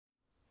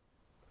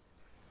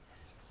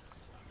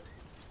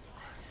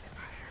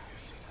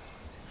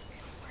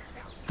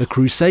The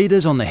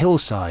crusaders on the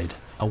hillside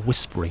are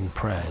whispering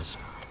prayers.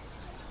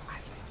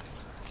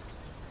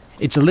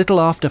 It's a little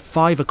after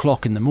 5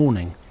 o'clock in the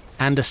morning,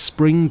 and a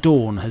spring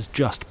dawn has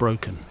just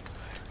broken.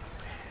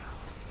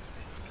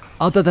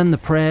 Other than the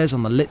prayers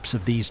on the lips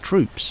of these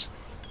troops,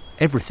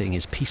 everything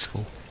is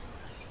peaceful.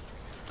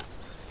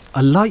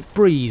 A light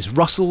breeze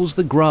rustles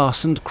the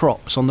grass and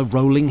crops on the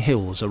rolling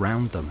hills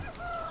around them.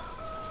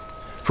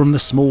 From the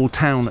small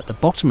town at the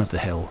bottom of the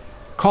hill,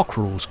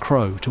 cockerels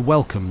crow to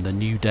welcome the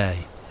new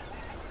day.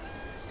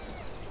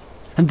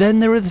 And then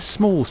there are the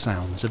small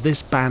sounds of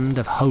this band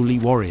of holy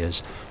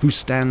warriors who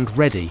stand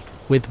ready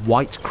with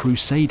white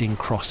crusading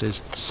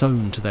crosses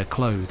sewn to their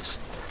clothes.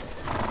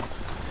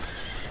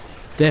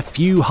 Their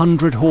few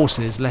hundred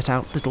horses let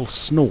out little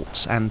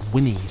snorts and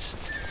whinnies.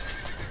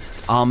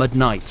 Armoured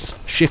knights,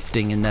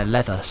 shifting in their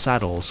leather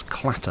saddles,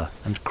 clatter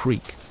and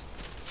creak.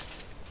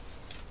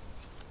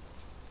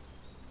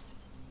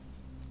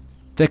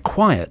 They're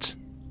quiet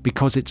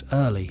because it's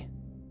early,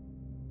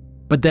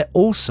 but they're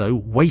also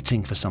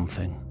waiting for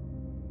something.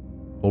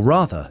 Or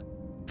rather,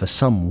 for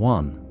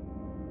someone.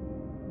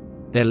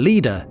 Their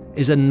leader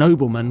is a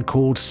nobleman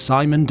called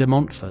Simon de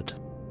Montfort.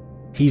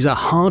 He's a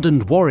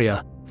hardened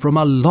warrior from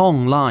a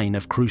long line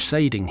of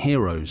crusading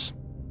heroes.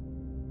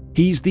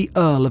 He's the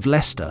Earl of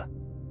Leicester,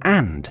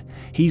 and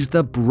he's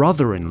the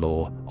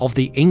brother-in-law of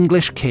the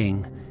English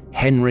king,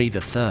 Henry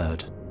III.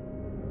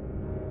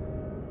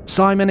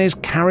 Simon is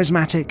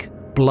charismatic,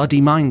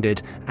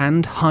 bloody-minded,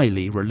 and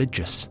highly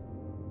religious.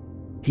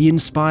 He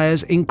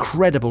inspires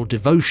incredible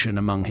devotion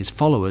among his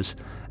followers,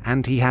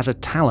 and he has a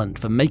talent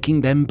for making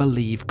them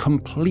believe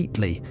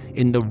completely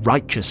in the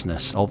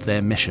righteousness of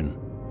their mission.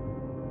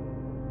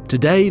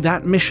 Today,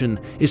 that mission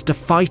is to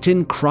fight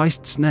in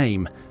Christ's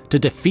name, to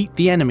defeat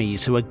the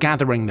enemies who are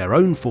gathering their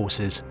own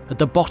forces at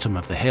the bottom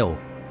of the hill.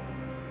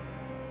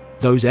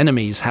 Those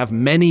enemies have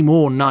many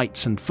more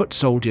knights and foot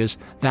soldiers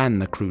than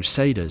the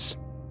Crusaders.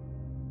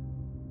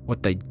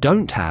 What they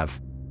don't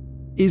have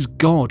is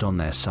God on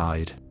their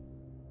side.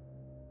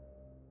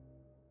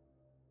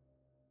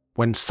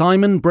 When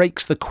Simon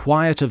breaks the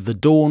quiet of the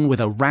dawn with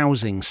a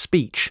rousing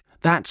speech,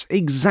 that's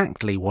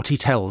exactly what he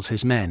tells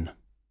his men.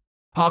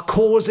 "Our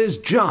cause is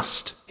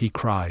just," he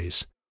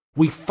cries.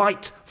 "We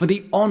fight for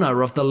the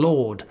honour of the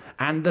Lord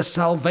and the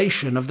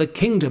salvation of the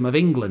Kingdom of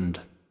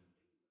England."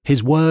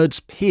 His words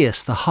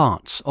pierce the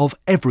hearts of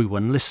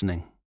everyone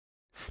listening.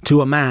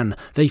 To a man,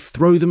 they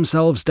throw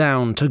themselves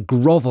down to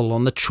grovel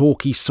on the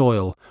chalky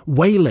soil,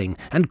 wailing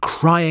and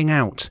crying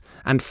out,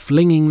 and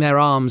flinging their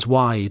arms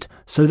wide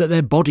so that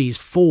their bodies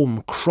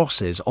form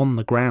crosses on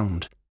the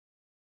ground.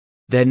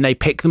 Then they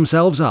pick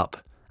themselves up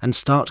and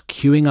start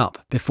queuing up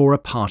before a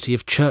party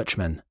of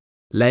churchmen,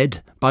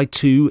 led by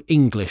 2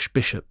 English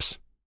bishops.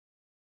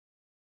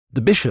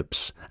 The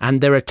bishops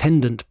and their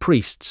attendant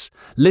priests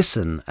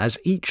listen as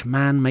each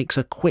man makes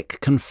a quick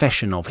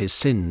confession of his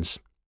sins.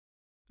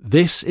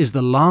 This is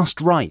the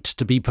last rite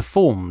to be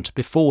performed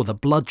before the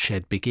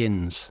bloodshed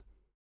begins.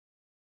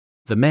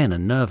 The men are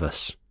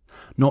nervous.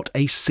 Not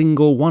a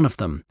single one of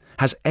them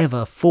has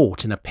ever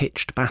fought in a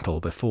pitched battle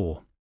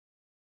before.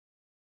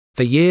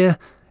 The year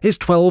is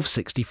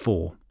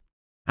 1264,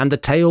 and the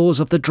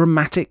tales of the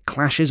dramatic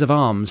clashes of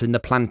arms in the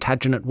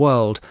Plantagenet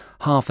world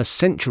half a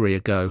century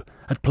ago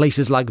at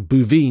places like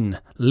Bouvines,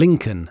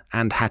 Lincoln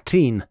and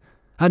Hattin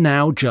are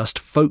now just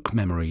folk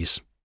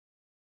memories.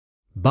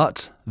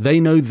 But they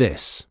know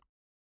this.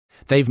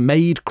 They've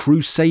made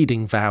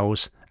crusading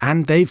vows,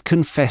 and they've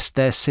confessed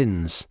their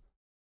sins.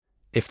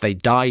 If they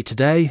die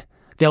today,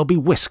 they'll be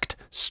whisked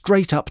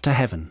straight up to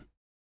heaven.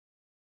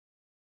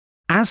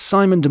 As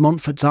Simon de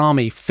Montfort's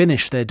army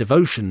finish their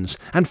devotions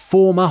and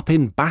form up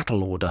in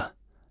battle order,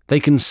 they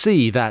can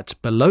see that,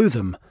 below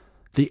them,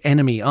 the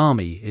enemy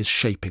army is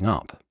shaping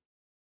up.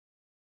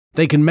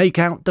 They can make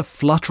out the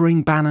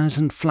fluttering banners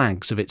and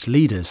flags of its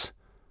leaders.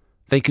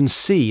 They can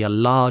see a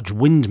large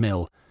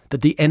windmill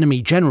that the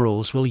enemy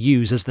generals will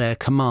use as their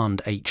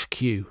command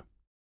HQ.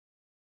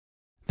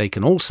 They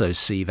can also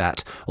see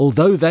that,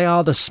 although they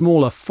are the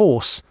smaller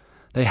force,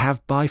 they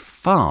have by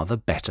far the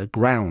better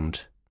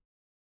ground.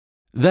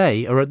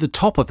 They are at the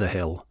top of the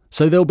hill,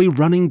 so they'll be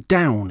running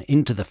down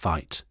into the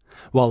fight,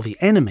 while the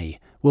enemy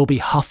will be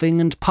huffing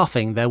and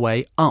puffing their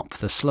way up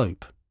the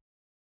slope.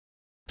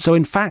 So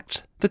in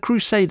fact, the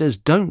Crusaders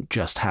don't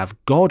just have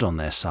God on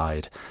their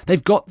side,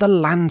 they've got the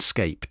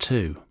landscape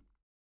too.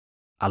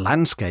 A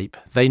landscape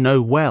they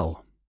know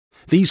well.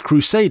 These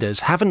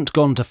Crusaders haven't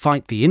gone to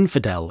fight the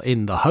infidel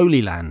in the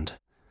Holy Land.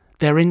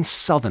 They're in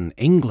southern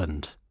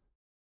England.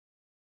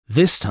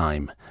 This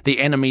time, the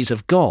enemies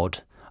of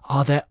God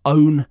are their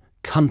own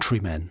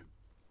countrymen.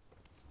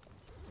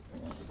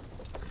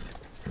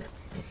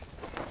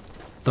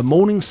 The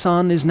morning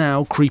sun is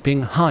now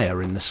creeping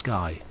higher in the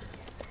sky.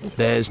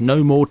 There's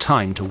no more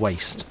time to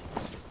waste.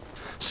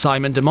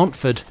 Simon de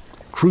Montfort,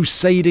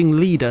 crusading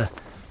leader,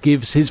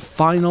 gives his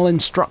final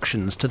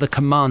instructions to the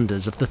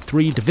commanders of the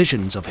 3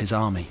 divisions of his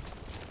army.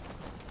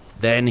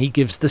 Then he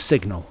gives the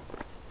signal.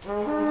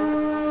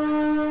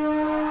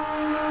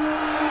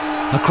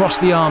 Across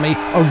the army,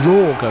 a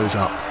roar goes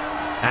up.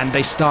 and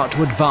they start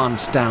to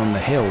advance down the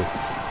hill.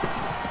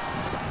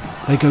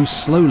 They go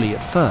slowly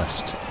at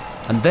first,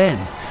 and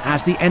then,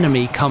 as the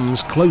enemy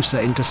comes closer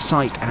into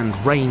sight and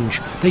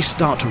range, they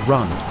start to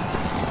run.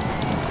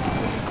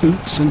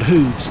 Boots and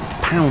hooves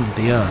pound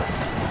the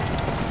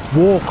earth.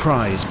 War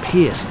cries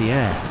pierce the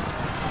air.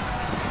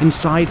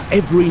 Inside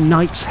every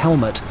knight's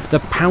helmet, the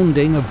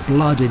pounding of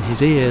blood in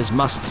his ears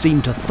must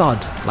seem to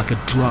thud like a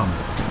drum.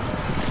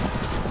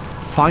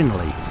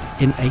 Finally,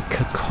 in a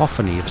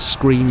cacophony of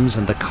screams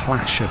and the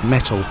clash of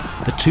metal,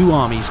 the two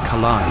armies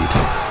collide.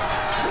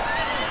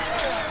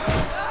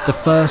 The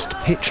first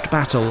pitched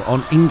battle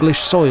on English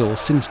soil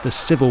since the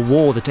civil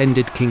war that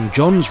ended King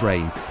John's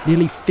reign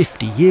nearly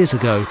 50 years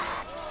ago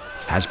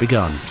has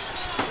begun.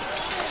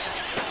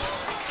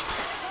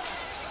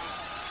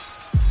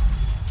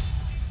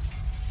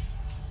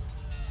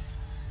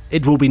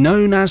 It will be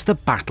known as the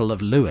Battle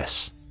of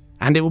Lewes,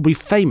 and it will be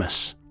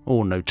famous,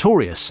 or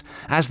notorious,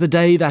 as the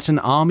day that an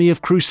army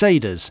of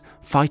crusaders,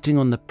 fighting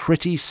on the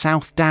pretty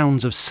South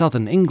Downs of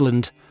southern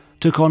England,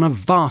 took on a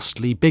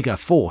vastly bigger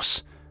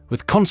force,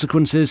 with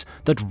consequences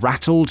that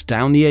rattled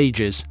down the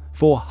ages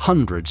for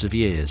hundreds of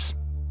years.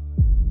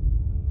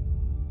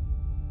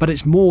 But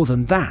it's more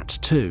than that,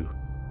 too.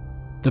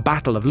 The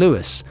Battle of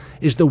Lewes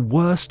is the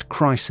worst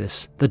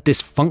crisis the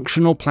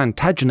dysfunctional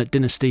Plantagenet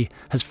dynasty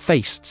has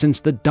faced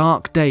since the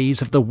dark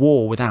days of the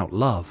War Without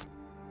Love.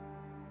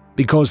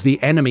 Because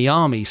the enemy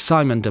army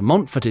Simon de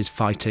Montfort is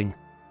fighting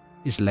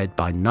is led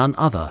by none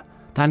other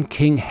than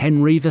King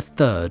Henry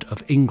III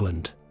of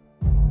England.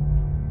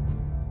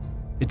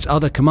 Its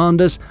other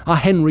commanders are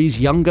Henry's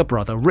younger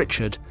brother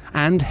Richard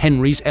and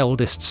Henry's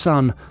eldest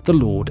son, the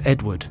Lord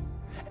Edward,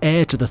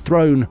 heir to the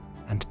throne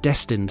and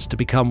destined to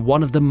become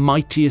one of the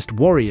mightiest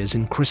warriors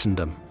in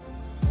Christendom.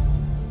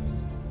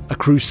 A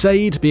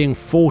crusade being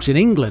fought in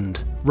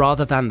England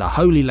rather than the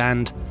Holy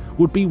Land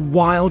would be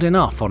wild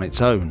enough on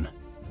its own.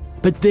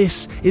 But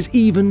this is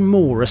even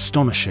more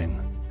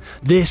astonishing.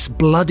 This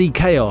bloody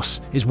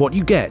chaos is what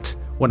you get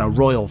when a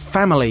royal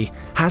family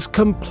has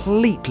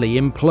completely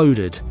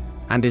imploded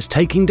and is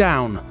taking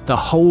down the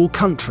whole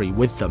country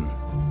with them.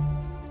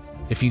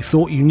 If you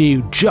thought you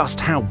knew just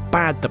how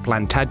bad the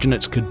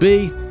Plantagenets could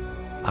be,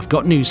 I've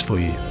got news for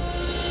you.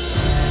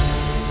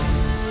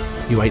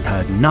 You ain't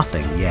heard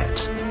nothing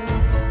yet.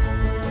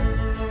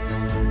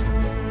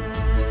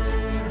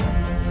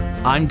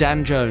 I'm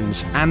Dan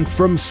Jones, and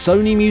from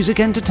Sony Music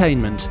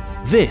Entertainment,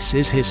 this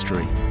is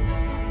History.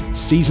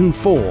 Season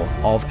 4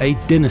 of A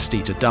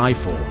Dynasty to Die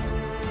For.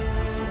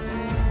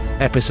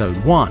 Episode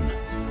 1.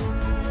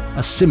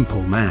 A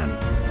Simple Man.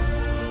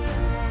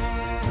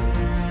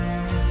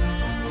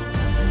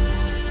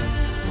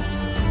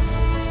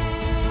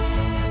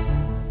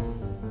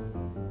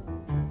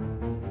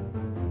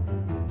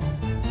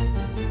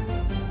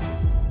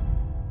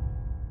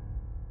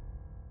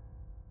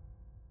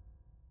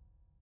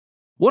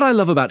 What I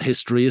love about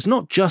history is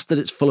not just that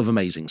it's full of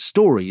amazing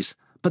stories,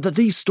 but that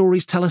these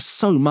stories tell us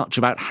so much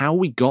about how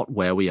we got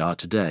where we are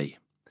today.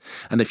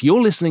 And if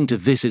you're listening to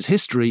This Is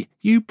History,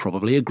 you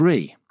probably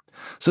agree.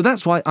 So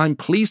that's why I'm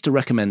pleased to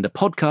recommend a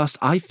podcast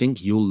I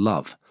think you'll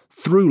love,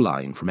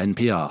 Throughline from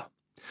NPR.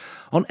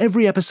 On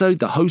every episode,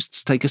 the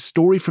hosts take a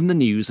story from the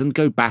news and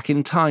go back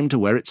in time to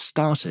where it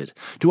started,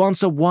 to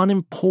answer one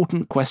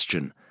important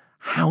question: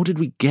 how did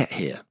we get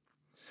here?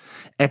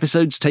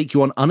 Episodes take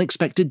you on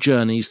unexpected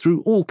journeys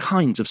through all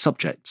kinds of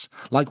subjects,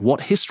 like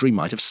what history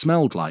might have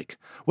smelled like,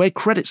 where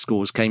credit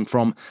scores came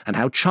from, and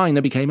how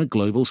China became a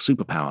global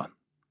superpower.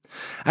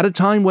 At a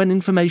time when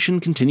information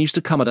continues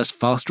to come at us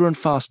faster and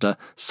faster,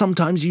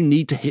 sometimes you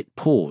need to hit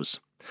pause.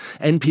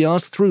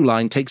 NPR's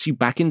Throughline takes you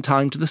back in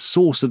time to the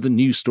source of the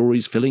news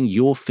stories filling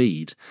your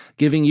feed,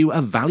 giving you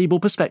a valuable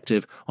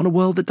perspective on a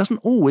world that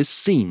doesn't always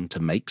seem to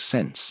make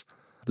sense.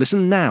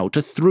 Listen now to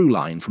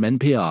Throughline from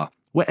NPR,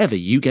 wherever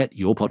you get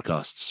your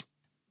podcasts.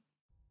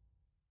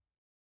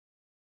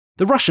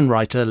 The Russian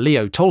writer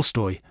Leo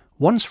Tolstoy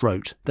once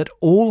wrote that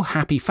all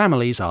happy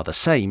families are the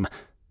same,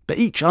 but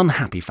each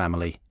unhappy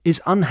family is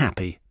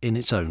unhappy in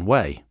its own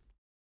way.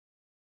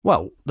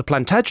 Well, the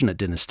Plantagenet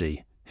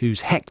dynasty,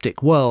 whose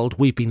hectic world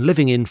we've been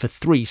living in for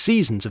 3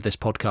 seasons of this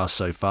podcast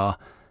so far,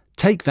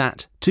 take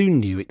that to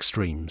new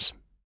extremes.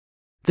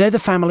 They're the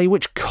family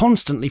which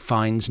constantly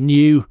finds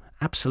new,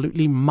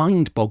 absolutely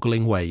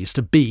mind-boggling ways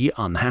to be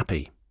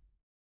unhappy.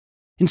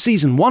 In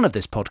Season 1 of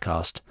this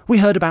podcast, we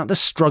heard about the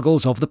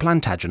struggles of the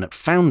Plantagenet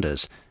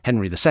founders,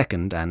 Henry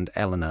II and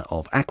Eleanor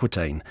of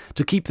Aquitaine,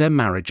 to keep their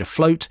marriage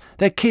afloat,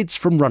 their kids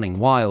from running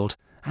wild,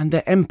 and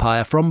their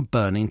empire from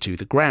burning to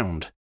the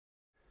ground.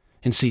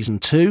 In Season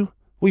 2,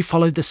 we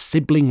followed the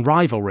sibling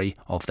rivalry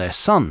of their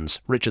sons,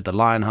 Richard the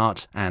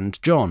Lionheart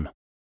and John.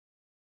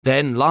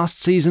 Then,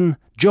 last season,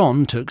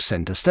 John took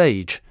centre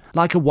stage,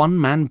 like a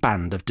one-man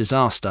band of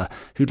disaster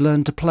who'd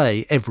learned to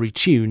play every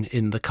tune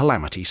in the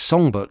Calamity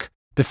Songbook,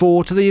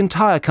 before, to the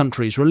entire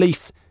country's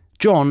relief,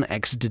 John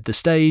exited the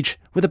stage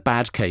with a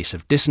bad case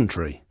of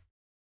dysentery.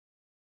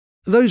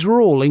 Those were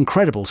all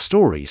incredible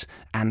stories,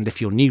 and if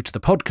you're new to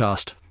the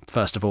podcast,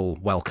 first of all,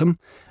 welcome,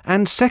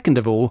 and second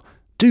of all,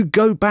 do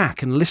go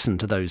back and listen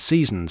to those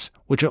seasons,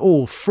 which are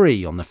all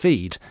free on the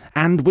feed,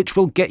 and which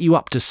will get you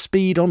up to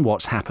speed on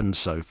what's happened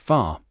so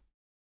far.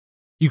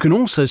 You can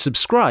also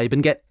subscribe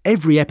and get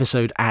every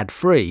episode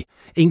ad-free,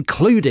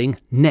 including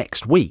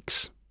next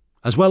week's,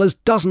 as well as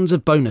dozens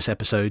of bonus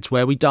episodes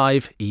where we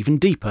dive even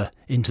deeper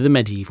into the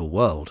medieval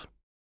world.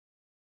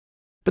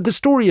 But the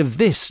story of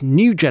this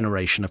new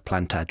generation of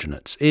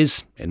Plantagenets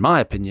is, in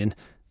my opinion,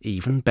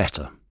 even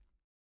better.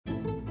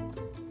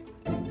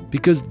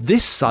 Because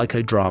this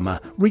psychodrama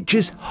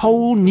reaches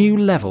whole new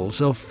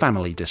levels of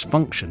family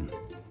dysfunction.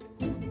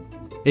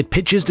 It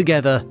pitches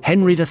together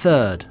Henry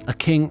III, a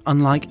king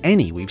unlike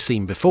any we've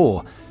seen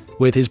before,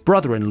 with his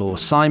brother-in-law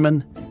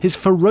Simon, his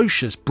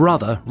ferocious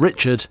brother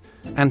Richard,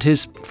 and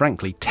his,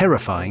 frankly,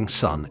 terrifying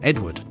son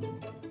Edward.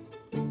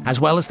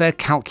 As well as their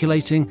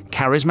calculating,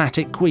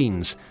 charismatic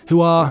queens, who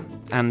are,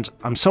 and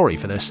I'm sorry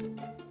for this,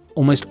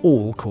 almost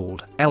all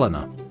called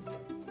Eleanor.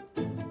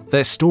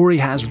 Their story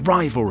has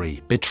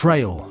rivalry,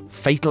 betrayal,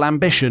 fatal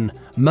ambition,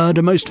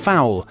 murder most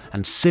foul,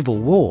 and civil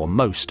war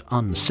most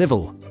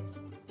uncivil.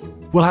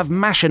 We'll have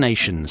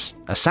machinations,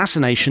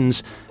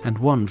 assassinations, and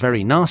one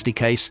very nasty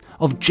case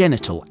of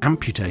genital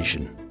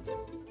amputation.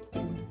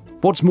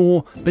 What's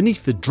more,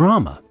 beneath the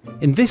drama,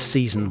 in this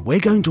season we're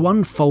going to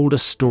unfold a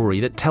story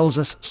that tells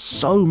us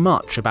so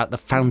much about the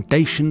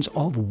foundations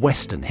of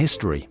Western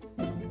history.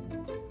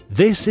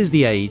 This is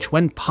the age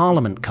when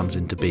Parliament comes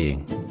into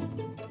being,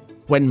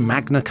 when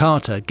Magna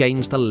Carta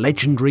gains the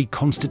legendary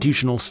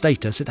constitutional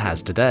status it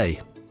has today,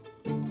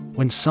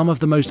 when some of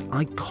the most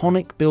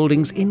iconic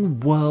buildings in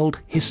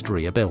world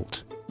history are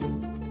built,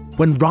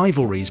 when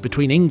rivalries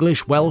between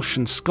English, Welsh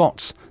and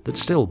Scots that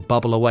still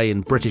bubble away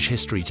in British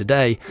history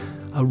today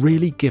are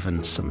really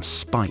given some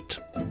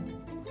spite.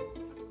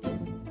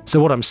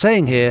 So what I'm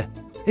saying here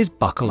is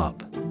buckle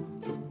up,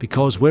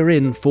 because we're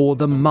in for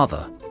the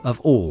mother of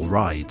all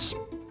rides.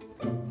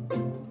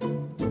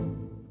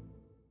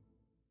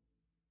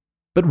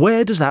 But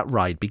where does that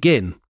ride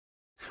begin?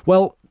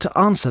 Well, to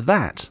answer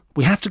that,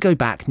 we have to go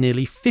back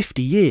nearly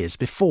 50 years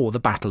before the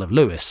Battle of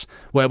Lewes,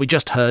 where we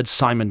just heard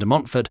Simon de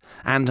Montfort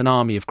and an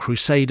army of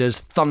crusaders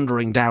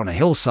thundering down a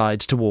hillside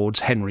towards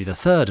Henry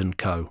III and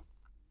co.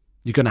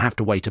 You're going to have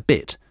to wait a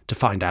bit to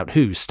find out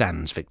who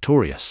stands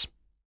victorious.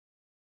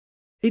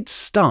 It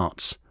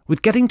starts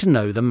with getting to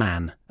know the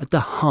man at the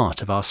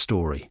heart of our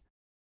story,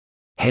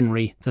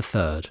 Henry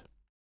III.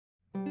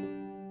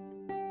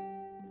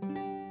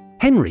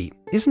 Henry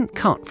isn't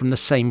cut from the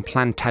same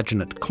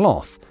Plantagenet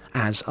cloth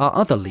as our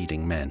other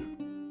leading men.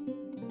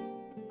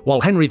 While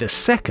Henry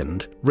II,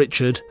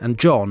 Richard and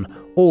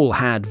John all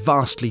had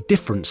vastly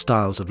different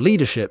styles of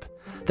leadership,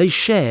 they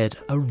shared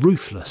a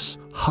ruthless,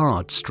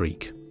 hard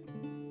streak.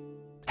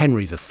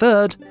 Henry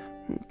III,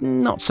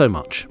 not so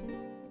much.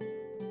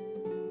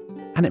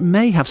 And it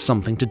may have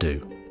something to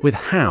do with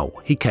how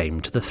he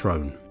came to the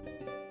throne.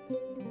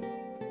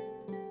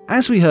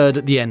 As we heard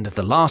at the end of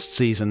the last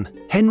season,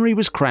 Henry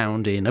was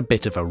crowned in a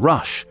bit of a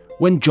rush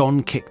when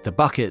John kicked the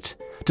bucket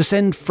to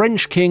send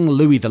French King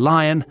Louis the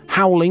Lion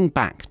howling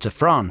back to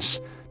France,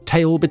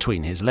 tail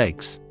between his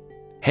legs.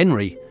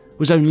 Henry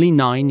was only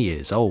 9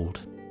 years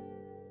old.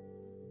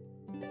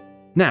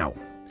 Now,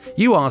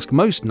 you ask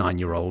most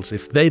 9-year-olds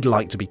if they'd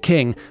like to be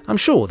king, I'm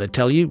sure they'd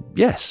tell you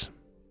yes.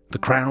 The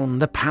crown,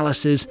 the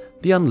palaces,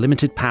 the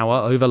unlimited power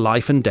over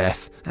life and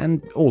death,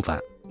 and all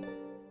that.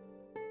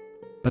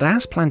 But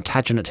as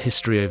Plantagenet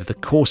history over the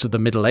course of the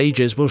Middle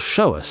Ages will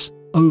show us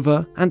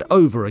over and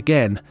over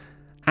again,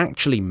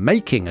 actually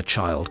making a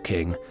child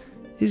king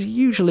is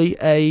usually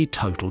a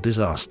total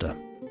disaster.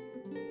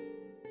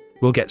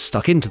 We'll get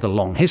stuck into the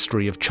long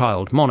history of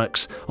child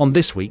monarchs on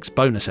this week's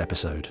bonus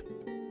episode.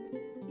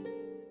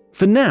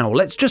 For now,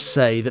 let's just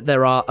say that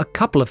there are a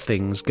couple of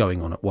things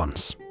going on at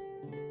once.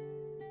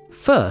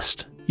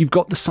 First, you've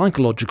got the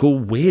psychological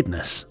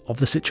weirdness of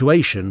the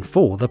situation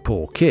for the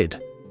poor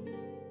kid.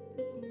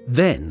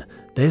 Then,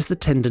 there's the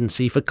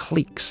tendency for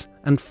cliques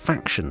and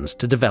factions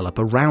to develop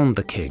around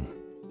the king,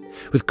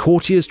 with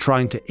courtiers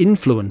trying to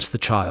influence the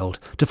child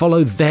to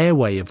follow their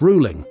way of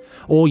ruling,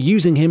 or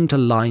using him to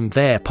line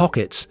their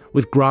pockets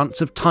with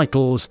grants of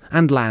titles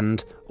and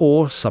land,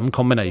 or some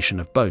combination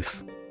of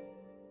both.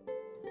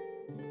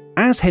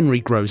 As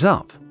Henry grows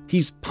up,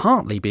 he's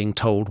partly being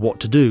told what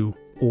to do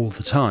all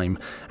the time,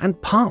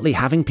 and partly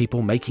having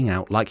people making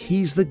out like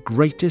he's the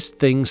greatest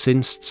thing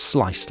since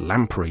sliced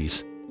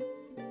lampreys.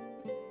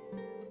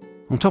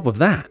 On top of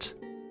that,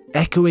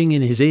 echoing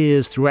in his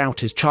ears throughout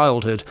his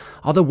childhood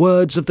are the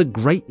words of the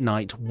great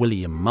knight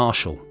William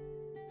Marshal.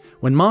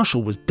 When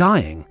Marshal was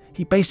dying,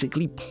 he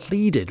basically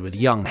pleaded with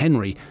young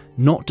Henry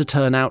not to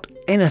turn out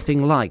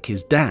anything like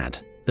his dad,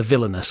 the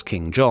villainous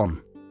King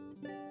John.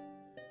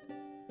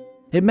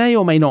 It may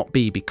or may not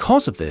be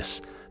because of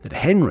this that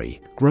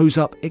Henry grows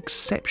up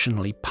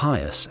exceptionally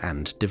pious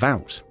and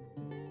devout,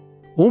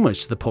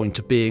 almost to the point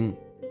of being,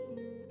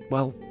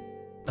 well,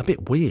 a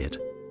bit weird.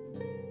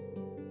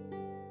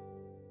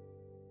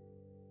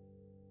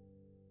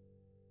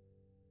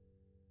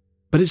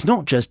 But it's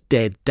not just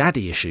dead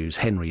daddy issues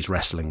Henry's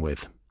wrestling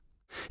with.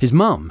 His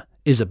mum,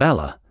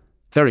 Isabella,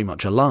 very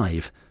much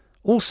alive,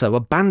 also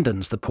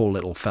abandons the poor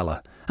little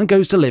fella and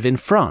goes to live in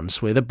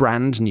France with a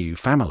brand new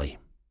family.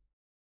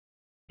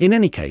 In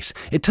any case,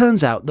 it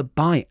turns out that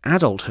by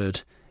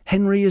adulthood,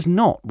 Henry is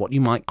not what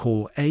you might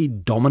call a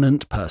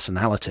dominant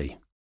personality.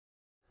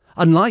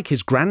 Unlike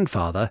his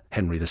grandfather,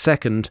 Henry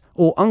II,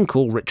 or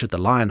uncle Richard the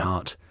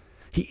Lionheart,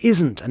 he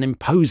isn't an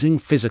imposing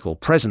physical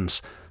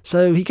presence,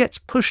 so he gets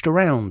pushed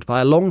around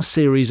by a long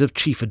series of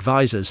chief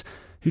advisors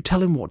who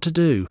tell him what to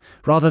do,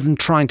 rather than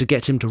trying to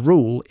get him to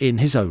rule in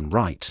his own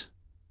right.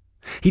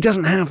 He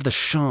doesn't have the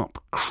sharp,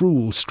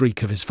 cruel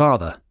streak of his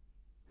father.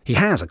 He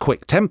has a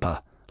quick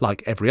temper,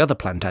 like every other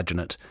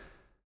Plantagenet,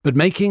 but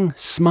making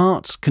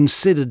smart,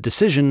 considered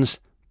decisions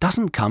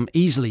doesn't come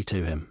easily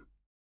to him.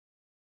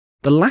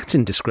 The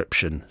Latin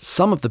description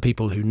some of the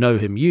people who know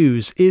him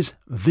use is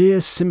vir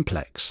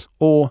simplex,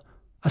 or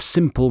a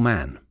simple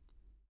man.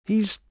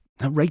 He's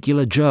a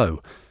regular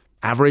Joe,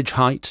 average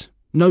height,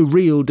 no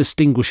real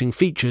distinguishing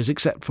features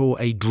except for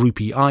a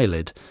droopy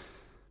eyelid.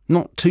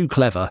 Not too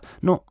clever,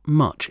 not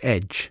much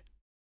edge.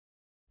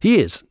 He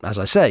is, as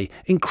I say,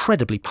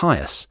 incredibly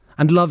pious,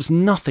 and loves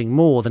nothing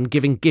more than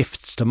giving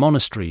gifts to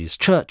monasteries,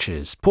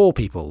 churches, poor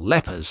people,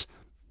 lepers,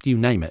 you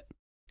name it,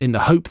 in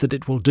the hope that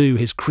it will do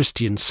his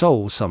Christian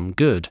soul some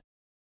good.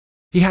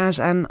 He has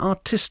an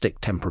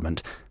artistic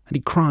temperament, and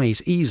he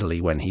cries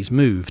easily when he's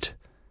moved.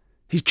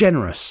 He's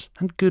generous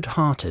and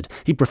good-hearted.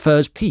 He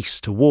prefers peace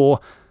to war,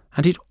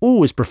 and he'd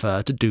always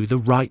prefer to do the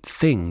right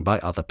thing by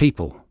other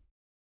people.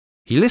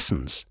 He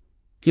listens.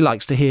 He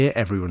likes to hear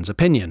everyone's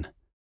opinion.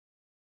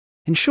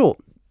 In short,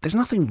 there's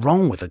nothing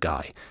wrong with the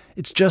guy.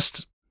 It's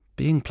just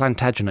being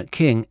Plantagenet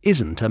king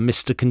isn't a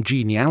Mr.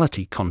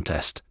 Congeniality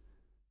contest.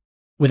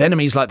 With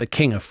enemies like the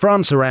King of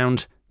France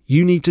around,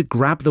 you need to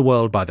grab the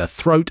world by the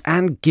throat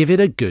and give it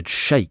a good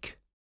shake.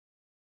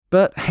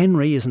 But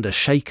Henry isn't a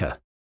shaker.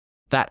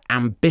 That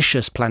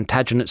ambitious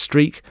Plantagenet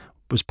streak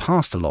was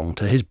passed along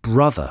to his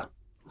brother,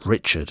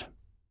 Richard.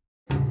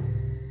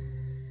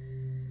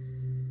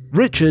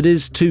 Richard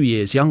is 2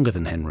 years younger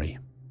than Henry.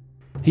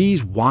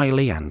 He's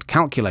wily and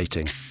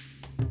calculating.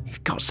 He's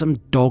got some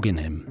dog in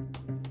him.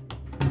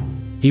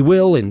 He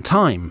will, in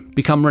time,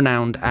 become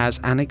renowned as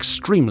an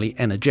extremely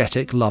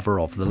energetic lover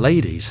of the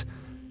ladies.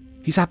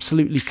 He's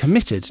absolutely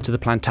committed to the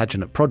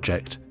Plantagenet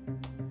project,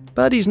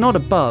 but he's not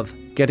above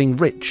getting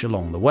rich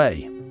along the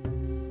way.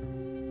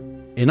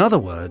 In other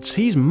words,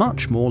 he's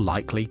much more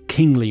likely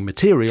kingly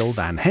material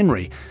than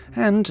Henry,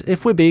 and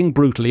if we're being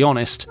brutally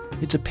honest,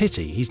 it's a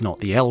pity he's not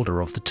the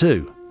elder of the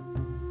two.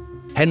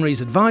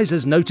 Henry's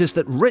advisors notice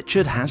that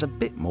Richard has a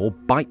bit more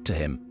bite to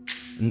him,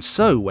 and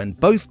so when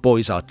both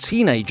boys are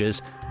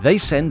teenagers, they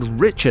send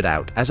Richard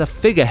out as a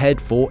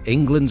figurehead for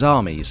England's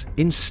armies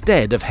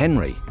instead of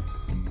Henry.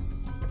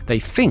 They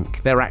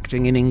think they're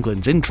acting in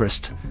England's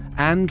interest,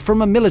 and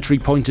from a military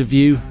point of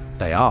view,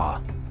 they are.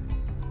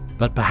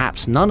 But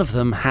perhaps none of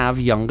them have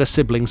younger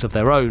siblings of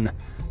their own,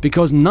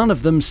 because none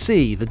of them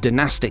see the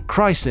dynastic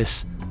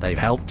crisis they've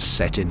helped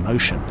set in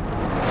motion.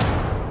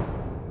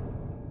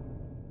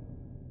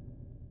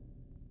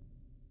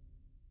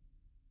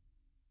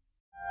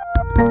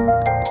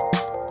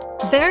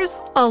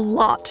 There's a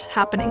lot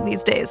happening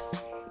these days,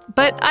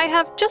 but I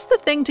have just the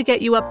thing to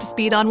get you up to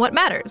speed on what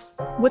matters,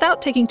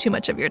 without taking too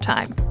much of your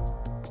time.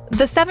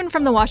 The 7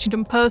 from the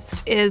Washington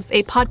Post is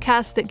a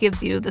podcast that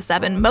gives you the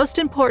 7 most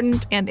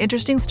important and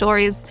interesting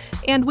stories,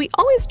 and we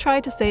always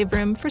try to save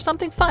room for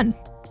something fun.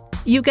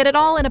 You get it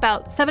all in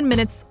about 7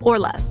 minutes or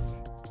less.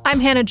 I'm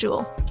Hannah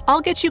Jewell.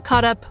 I'll get you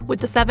caught up with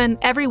the 7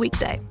 every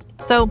weekday,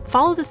 so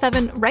follow the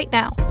 7 right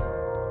now.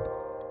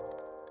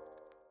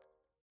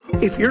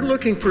 If you're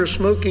looking for a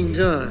smoking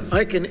gun,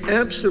 I can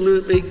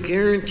absolutely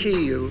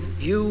guarantee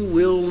you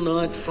will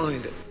not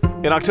find it.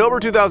 In October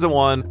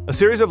 2001, a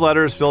series of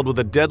letters filled with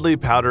a deadly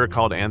powder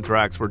called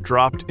anthrax were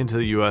dropped into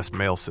the U.S.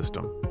 mail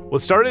system.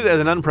 What started as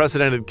an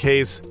unprecedented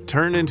case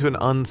turned into an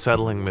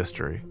unsettling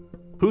mystery.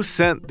 Who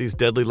sent these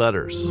deadly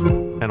letters?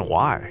 And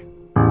why?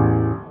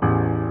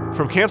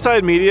 From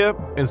Campside Media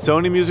and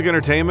Sony Music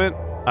Entertainment,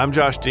 I'm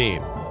Josh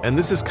Dean, and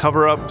this is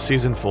Cover Up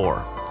Season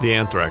 4, The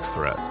Anthrax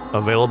Threat,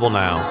 available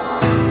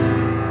now.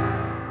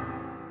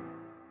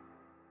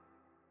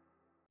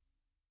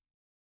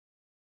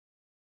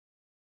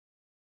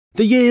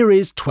 The year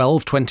is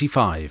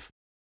 1225.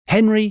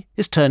 Henry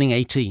is turning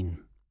 18.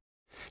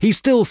 He's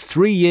still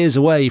 3 years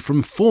away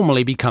from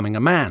formally becoming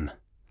a man.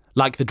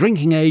 Like the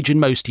drinking age in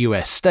most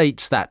US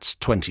states, that's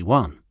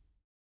 21.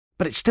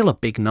 But it's still a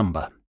big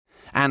number.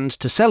 And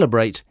to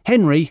celebrate,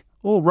 Henry,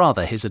 or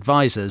rather his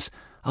advisors,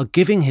 are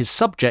giving his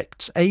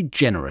subjects a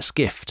generous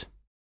gift.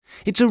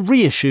 It's a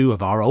reissue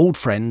of our old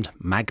friend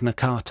Magna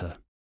Carta,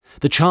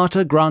 the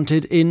charter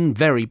granted in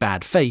very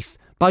bad faith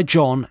by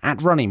John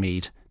at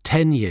Runnymede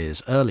 10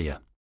 years earlier.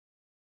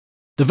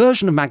 The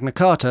version of Magna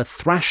Carta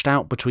thrashed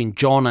out between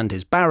John and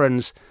his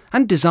barons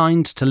and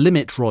designed to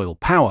limit royal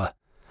power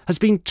has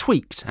been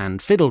tweaked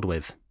and fiddled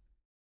with.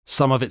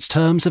 Some of its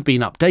terms have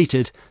been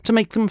updated to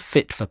make them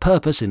fit for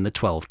purpose in the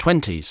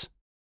 1220s.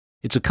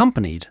 It's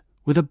accompanied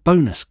with a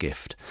bonus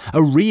gift,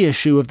 a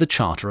reissue of the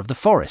Charter of the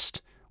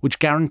Forest, which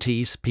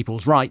guarantees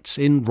people's rights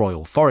in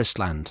royal forest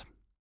land.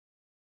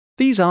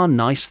 These are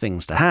nice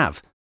things to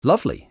have,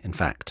 lovely, in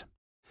fact.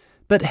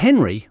 But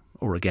Henry,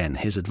 or again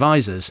his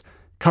advisers,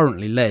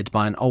 currently led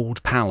by an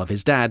old pal of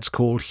his dad's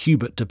called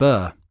Hubert de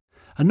Burgh,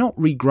 are not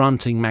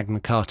re-granting Magna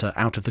Carta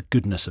out of the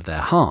goodness of their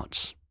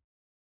hearts.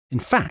 In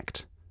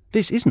fact,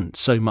 this isn't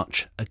so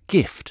much a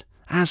gift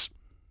as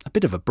a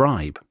bit of a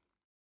bribe.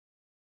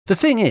 The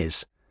thing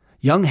is,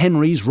 young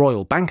Henry's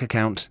royal bank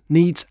account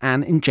needs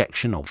an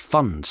injection of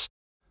funds,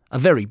 a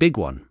very big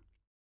one.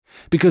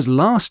 Because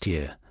last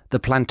year, the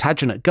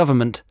Plantagenet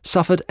government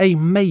suffered a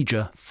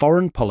major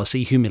foreign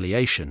policy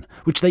humiliation,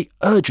 which they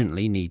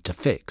urgently need to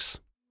fix.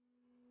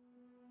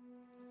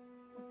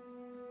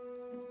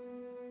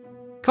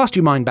 Cast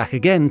your mind back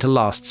again to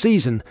last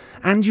season,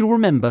 and you'll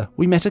remember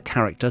we met a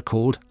character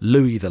called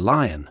Louis the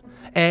Lion,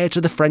 heir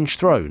to the French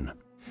throne,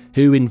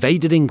 who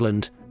invaded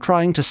England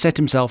trying to set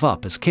himself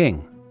up as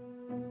king.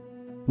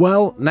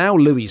 Well, now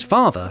Louis's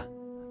father,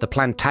 the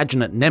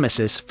Plantagenet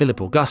nemesis Philip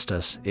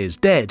Augustus, is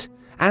dead,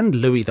 and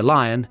Louis the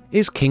Lion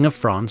is King of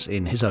France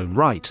in his own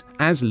right,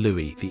 as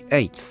Louis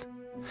VIII,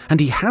 and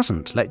he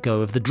hasn't let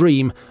go of the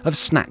dream of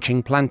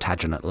snatching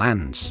Plantagenet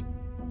lands.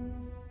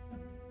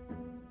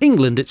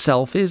 England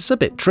itself is a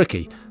bit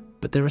tricky,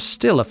 but there are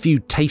still a few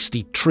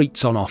tasty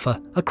treats on offer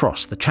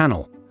across the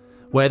Channel,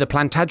 where the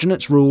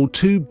Plantagenets rule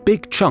two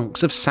big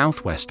chunks of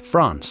southwest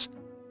France,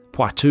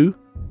 Poitou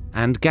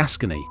and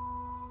Gascony,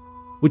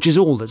 which is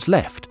all that's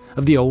left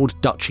of the old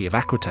Duchy of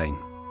Aquitaine.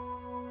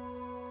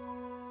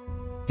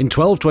 In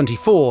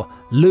 1224,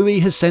 Louis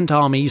has sent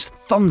armies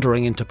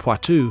thundering into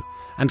Poitou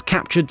and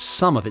captured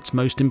some of its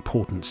most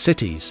important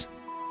cities.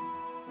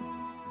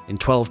 In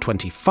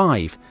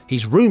 1225,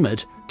 he's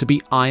rumoured to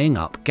be eyeing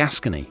up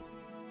Gascony.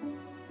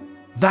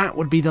 That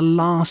would be the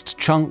last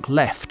chunk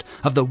left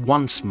of the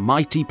once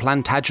mighty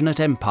Plantagenet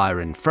Empire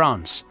in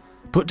France,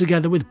 put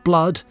together with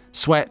blood,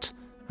 sweat,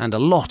 and a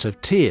lot of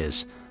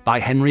tears by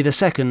Henry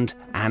II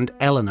and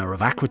Eleanor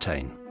of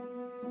Aquitaine.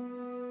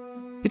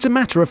 It's a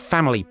matter of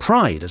family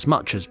pride as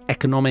much as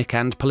economic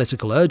and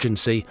political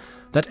urgency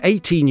that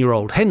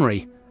 18-year-old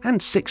Henry and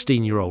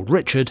 16-year-old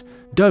Richard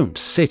don't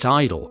sit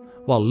idle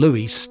while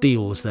Louis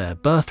steals their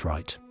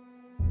birthright.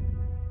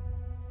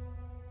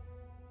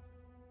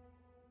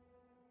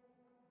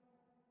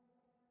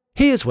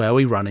 Here's where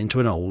we run into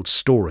an old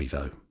story,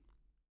 though.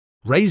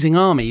 Raising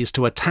armies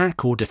to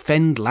attack or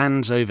defend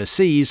lands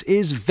overseas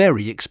is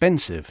very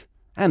expensive,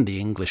 and the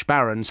English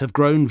barons have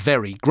grown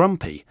very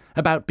grumpy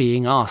about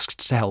being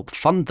asked to help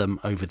fund them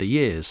over the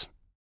years.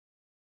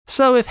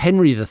 So if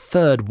Henry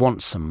III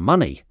wants some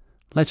money,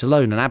 let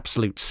alone an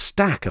absolute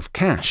stack of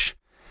cash,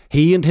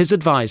 he and his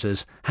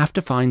advisers have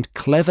to find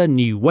clever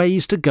new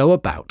ways to go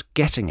about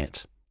getting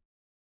it.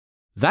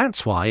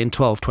 That's why in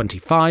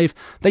 1225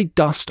 they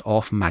dust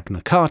off Magna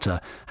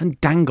Carta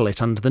and dangle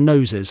it under the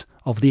noses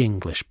of the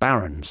English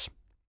barons.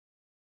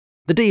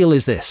 The deal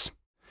is this: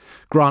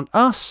 grant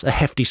us a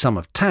hefty sum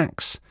of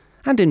tax,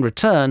 and in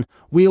return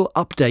we'll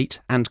update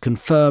and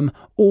confirm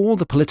all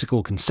the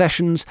political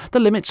concessions, the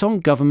limits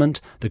on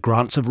government, the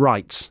grants of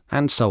rights,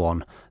 and so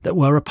on, that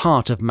were a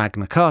part of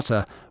Magna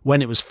Carta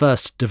when it was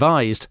first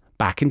devised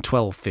back in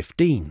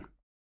 1215.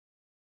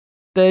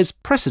 There's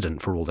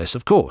precedent for all this,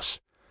 of course.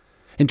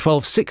 In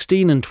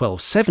 1216 and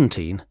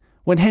 1217,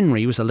 when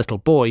Henry was a little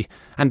boy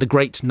and the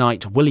great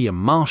knight William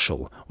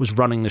Marshal was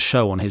running the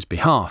show on his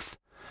behalf,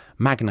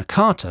 Magna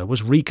Carta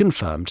was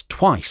reconfirmed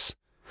twice,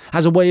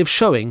 as a way of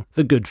showing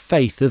the good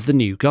faith of the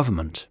new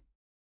government.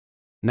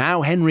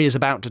 Now Henry is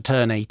about to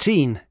turn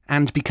 18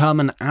 and become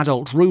an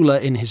adult ruler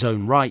in his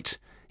own right,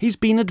 he's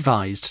been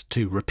advised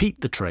to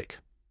repeat the trick.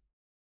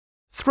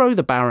 Throw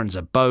the barons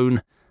a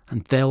bone,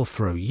 and they'll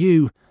throw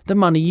you the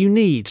money you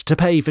need to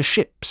pay for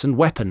ships and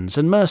weapons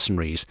and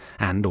mercenaries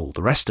and all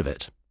the rest of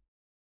it.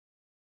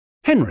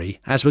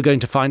 Henry, as we're going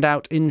to find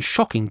out in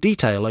shocking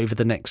detail over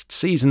the next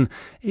season,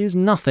 is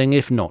nothing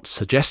if not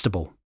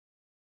suggestible.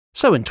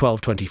 So in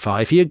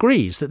 1225 he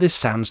agrees that this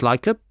sounds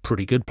like a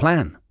pretty good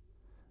plan.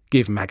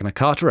 Give Magna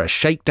Carta a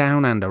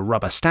shakedown and a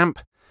rubber stamp,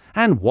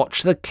 and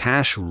watch the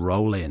cash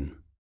roll in.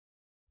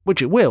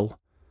 Which it will,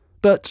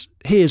 but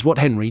here's what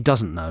Henry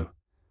doesn't know.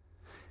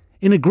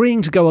 In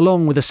agreeing to go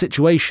along with a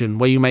situation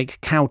where you make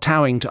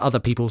kowtowing to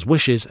other people's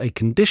wishes a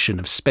condition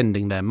of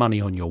spending their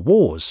money on your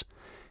wars,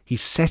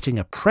 he's setting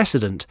a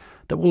precedent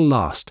that will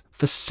last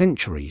for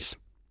centuries.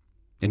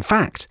 In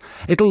fact,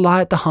 it'll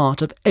lie at the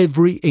heart of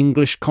every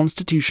English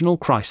constitutional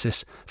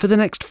crisis for the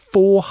next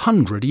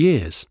 400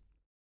 years.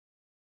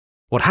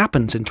 What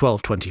happens in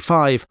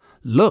 1225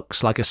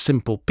 looks like a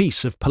simple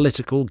piece of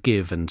political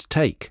give and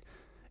take.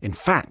 In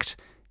fact,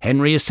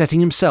 Henry is setting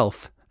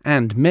himself,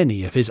 and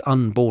many of his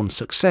unborn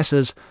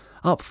successors,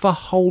 up for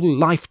whole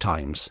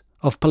lifetimes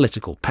of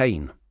political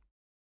pain.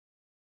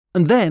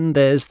 And then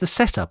there's the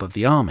setup of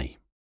the army.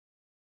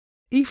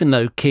 Even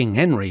though King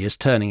Henry is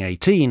turning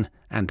 18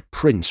 and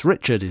Prince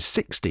Richard is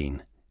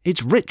 16,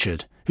 it's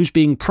Richard who's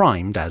being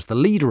primed as the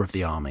leader of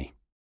the army.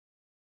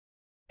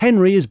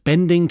 Henry is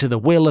bending to the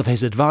will of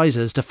his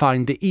advisers to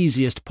find the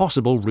easiest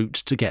possible route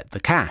to get the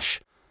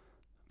cash.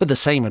 But the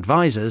same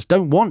advisors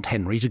don't want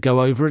Henry to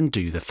go over and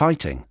do the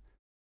fighting.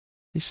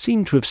 They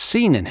seem to have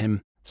seen in him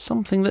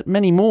something that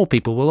many more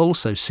people will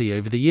also see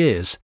over the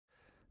years.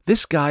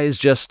 This guy is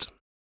just,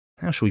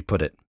 how shall we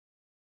put it,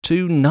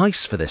 too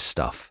nice for this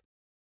stuff.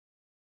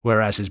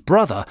 Whereas his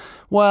brother,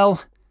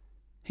 well,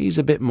 he's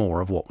a bit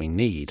more of what we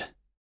need.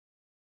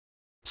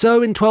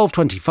 So in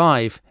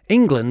 1225,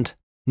 England,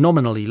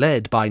 nominally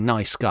led by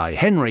nice guy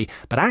Henry,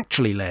 but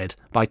actually led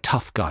by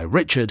tough guy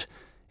Richard,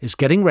 is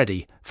getting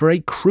ready for a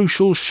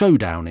crucial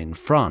showdown in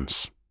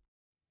France.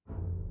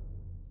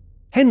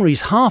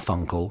 Henry's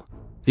half-uncle,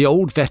 the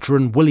old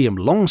veteran William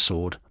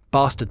Longsword,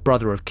 bastard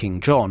brother of King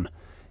John,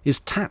 is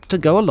tapped to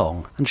go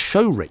along and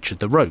show Richard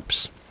the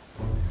ropes.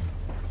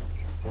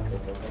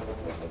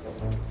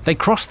 They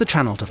cross the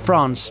Channel to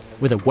France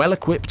with a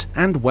well-equipped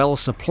and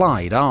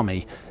well-supplied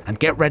army and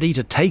get ready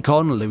to take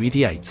on Louis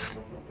VIII.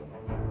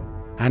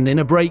 And in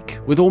a break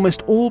with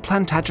almost all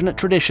Plantagenet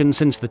tradition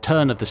since the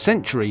turn of the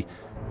century,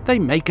 they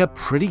make a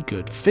pretty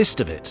good fist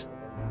of it.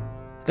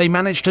 They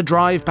manage to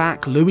drive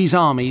back Louis's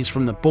armies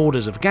from the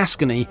borders of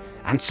Gascony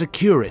and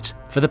secure it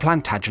for the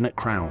Plantagenet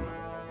crown.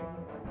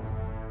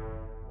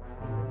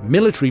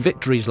 Military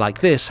victories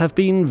like this have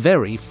been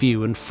very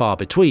few and far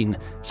between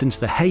since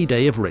the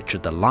heyday of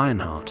Richard the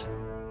Lionheart.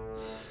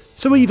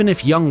 So even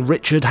if young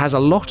Richard has a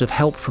lot of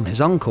help from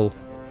his uncle,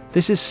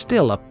 this is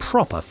still a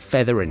proper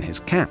feather in his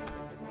cap.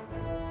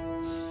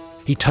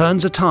 He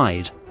turns a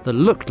tide that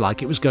looked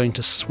like it was going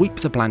to sweep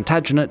the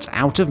Plantagenets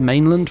out of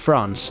mainland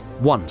France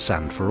once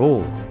and for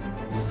all.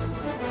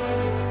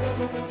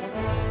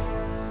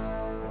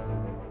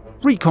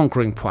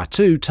 Reconquering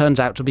Poitou turns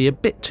out to be a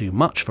bit too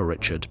much for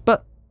Richard,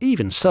 but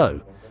even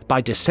so,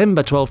 by December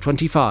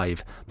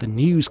 1225, the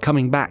news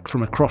coming back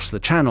from across the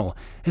Channel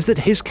is that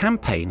his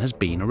campaign has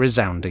been a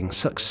resounding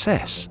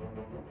success.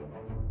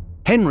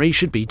 Henry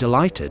should be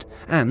delighted,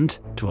 and,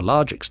 to a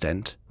large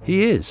extent,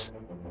 he is.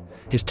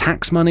 His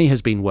tax money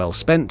has been well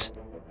spent.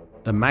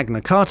 The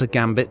Magna Carta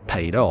gambit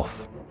paid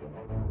off.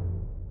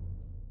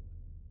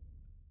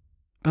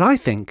 But I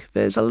think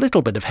there's a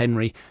little bit of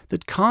Henry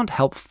that can't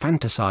help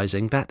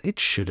fantasizing that it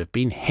should have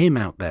been him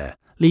out there,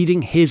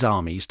 leading his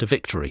armies to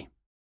victory.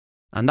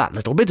 And that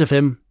little bit of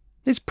him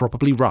is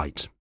probably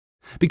right.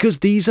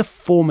 Because these are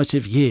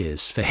formative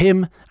years for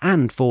him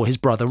and for his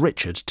brother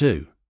Richard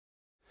too.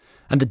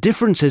 And the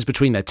differences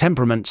between their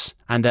temperaments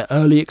and their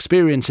early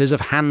experiences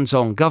of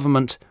hands-on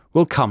government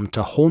will come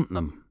to haunt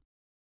them.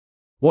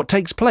 What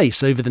takes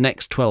place over the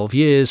next 12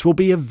 years will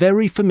be a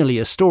very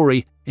familiar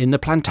story in the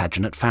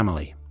Plantagenet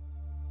family.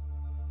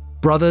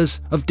 Brothers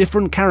of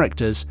different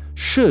characters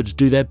should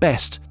do their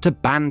best to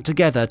band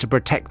together to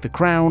protect the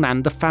crown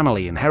and the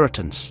family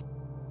inheritance.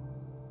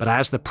 But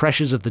as the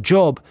pressures of the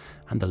job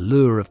and the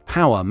lure of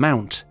power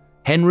mount,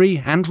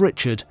 Henry and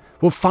Richard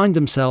will find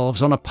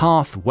themselves on a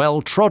path well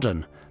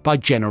trodden by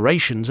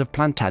generations of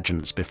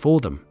Plantagenets before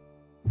them.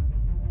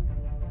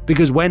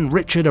 Because when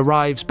Richard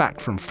arrives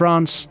back from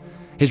France,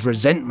 his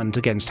resentment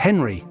against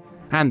Henry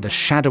and the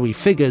shadowy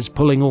figures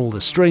pulling all the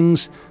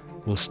strings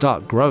will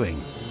start growing.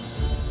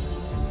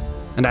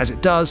 And as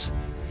it does,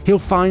 he'll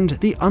find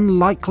the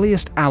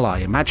unlikeliest ally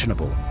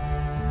imaginable,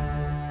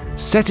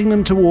 setting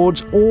them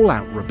towards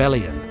all-out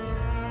rebellion.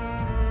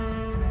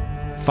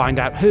 Find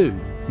out who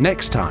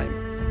next time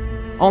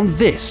on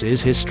This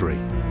Is History.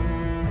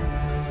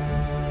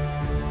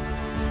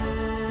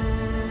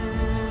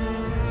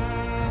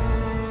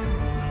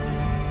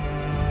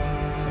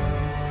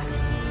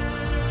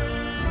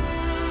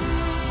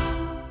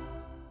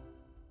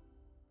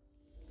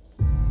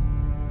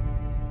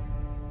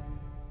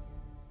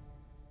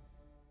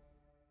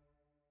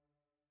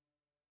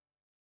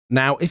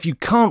 Now, if you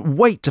can't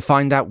wait to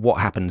find out what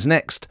happens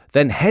next,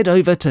 then head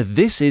over to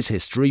This Is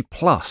History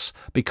Plus,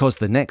 because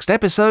the next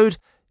episode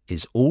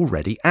is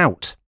already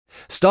out.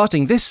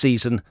 Starting this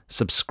season,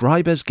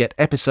 subscribers get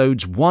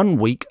episodes 1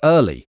 week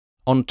early,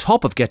 on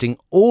top of getting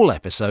all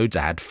episodes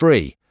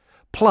ad-free,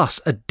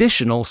 plus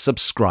additional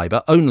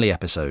subscriber-only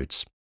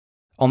episodes.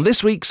 On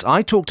this week's,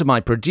 I talk to my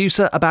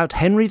producer about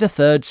Henry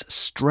III's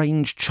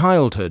strange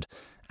childhood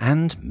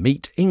and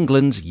meet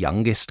England's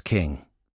youngest king.